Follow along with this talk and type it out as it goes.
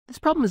This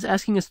problem is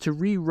asking us to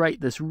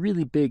rewrite this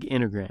really big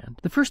integrand.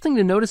 The first thing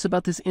to notice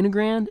about this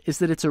integrand is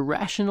that it's a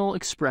rational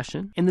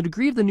expression, and the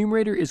degree of the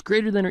numerator is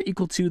greater than or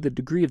equal to the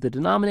degree of the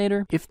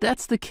denominator. If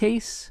that's the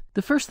case,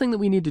 the first thing that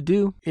we need to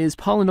do is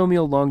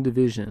polynomial long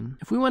division.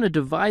 If we want to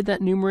divide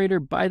that numerator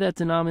by that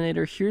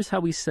denominator, here's how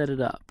we set it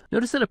up.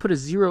 Notice that I put a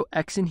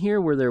 0x in here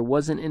where there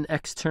wasn't an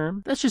x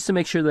term. That's just to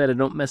make sure that I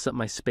don't mess up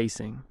my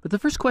spacing. But the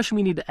first question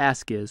we need to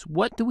ask is,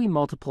 what do we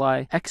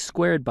multiply x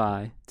squared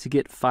by to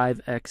get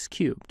 5x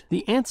cubed?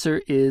 The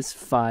answer is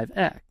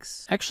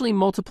 5x. Actually,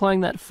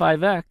 multiplying that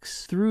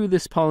 5x through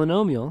this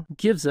polynomial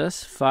gives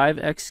us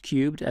 5x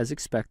cubed as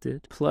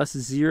expected, plus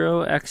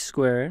 0x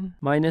squared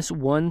minus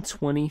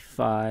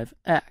 125x.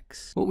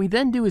 What we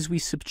then do is we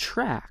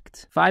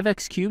subtract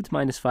 5x cubed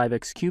minus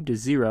 5x cubed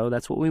is 0.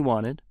 That's what we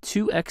wanted.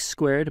 2x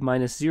squared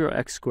minus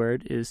 0x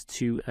squared is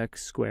 2x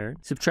squared.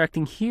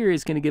 Subtracting here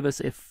is going to give us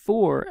a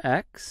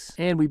 4x,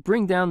 and we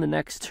bring down the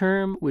next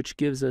term, which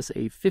gives us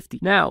a 50.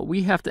 Now,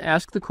 we have to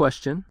ask the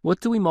question, what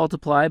do we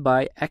multiply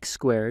by x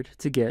squared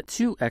to get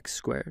 2x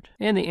squared?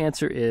 And the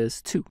answer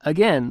is 2.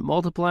 Again,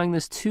 multiplying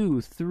this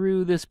 2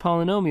 through this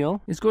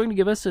polynomial is going to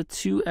give us a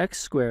 2x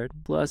squared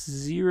plus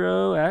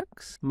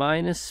 0x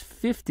minus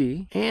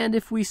 50, and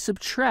if we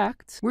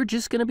subtract, we're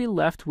just going to be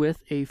left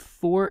with a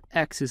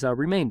 4x as our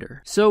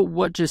remainder. So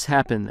what just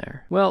happened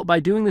there? Well, by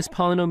doing this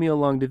polynomial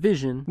long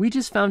division, we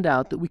just found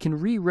out that we can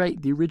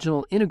rewrite the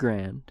original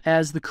integrand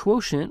as the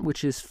quotient,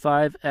 which is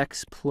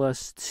 5x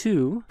plus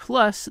 2,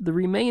 plus the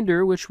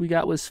remainder, which we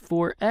got was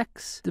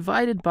 4x,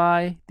 divided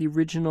by the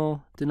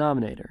original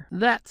denominator.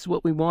 That's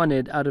what we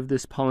wanted out of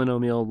this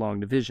polynomial long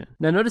division.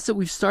 Now notice that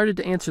we've started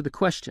to answer the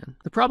question.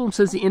 The problem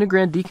says the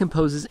integrand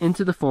decomposes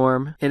into the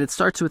form, and it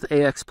starts with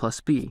ax plus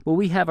b. Well,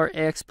 we have our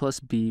ax plus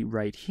b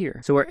right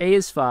here. So our a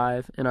is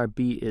 5 and our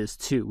b is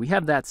 2. We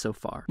have that so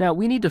far. Now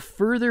we need to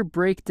further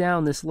break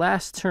down this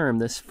last term,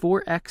 this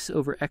 4x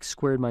over x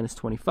squared minus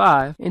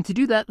 25. And to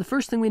do that, the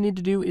first thing we need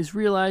to do is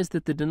realize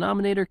that the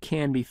denominator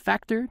can be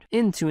factored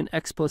into an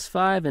x plus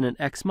 5 and an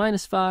x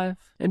minus 5.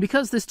 And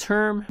because this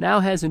term now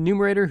has a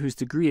numerator whose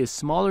degree is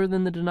smaller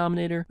than the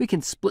denominator, we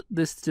can split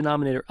this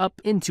denominator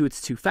up into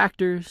its two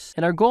factors.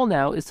 And our goal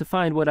now is to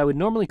find what I would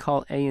normally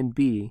call a and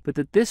b, but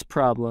that this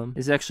problem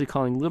is actually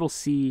calling little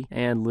c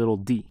and little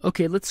d.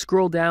 Okay, let's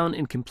scroll down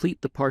and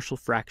complete the partial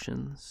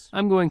fractions.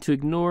 I'm going to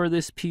ignore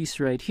this piece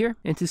right here,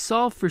 and to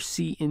solve for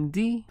c and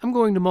d, I'm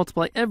going to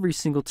multiply every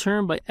single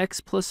term by x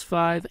plus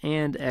 5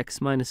 and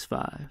x minus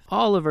 5.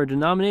 All of our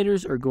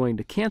denominators are going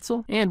to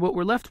cancel, and what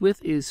we're left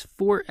with is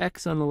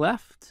 4x on the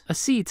left, a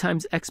c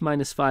times x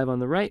minus 5 on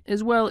the right,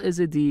 as well as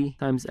a d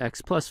times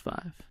x plus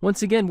 5.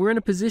 Once again, we're in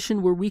a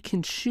position where we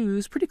can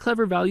choose pretty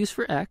clever values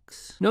for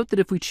x. Note that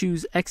if we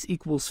choose x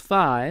equals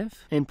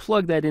 5 and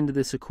plug that into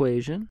this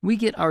equation, we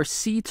get our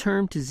c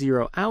term to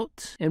 0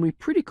 out, and we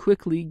pretty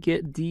quickly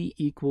get d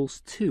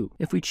equals 2.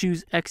 If we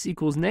choose x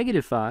equals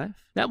negative 5,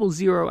 that will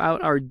 0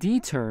 out our d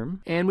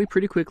term, and we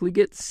pretty quickly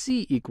get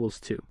c equals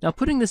 2. Now,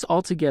 putting this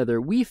all together,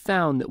 we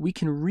found that we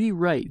can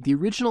rewrite the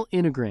original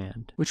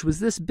integrand, which was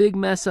this big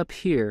mess up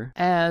here,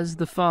 as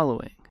the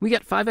following. We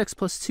got 5x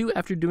plus 2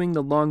 after doing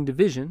the long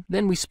division.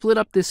 Then we split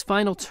up this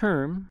final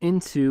term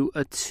into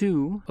a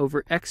 2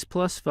 over x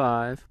plus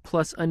 5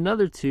 plus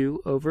another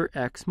 2 over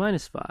x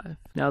minus 5.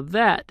 Now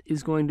that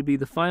is going to be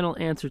the final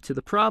answer to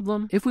the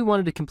problem. If we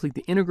wanted to complete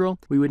the integral,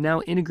 we would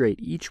now integrate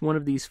each one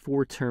of these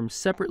 4 terms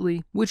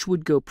separately, which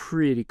would go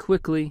pretty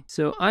quickly.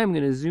 So I'm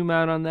going to zoom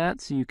out on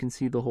that so you can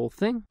see the whole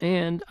thing,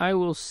 and I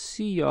will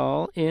see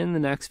y'all in the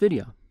next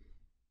video.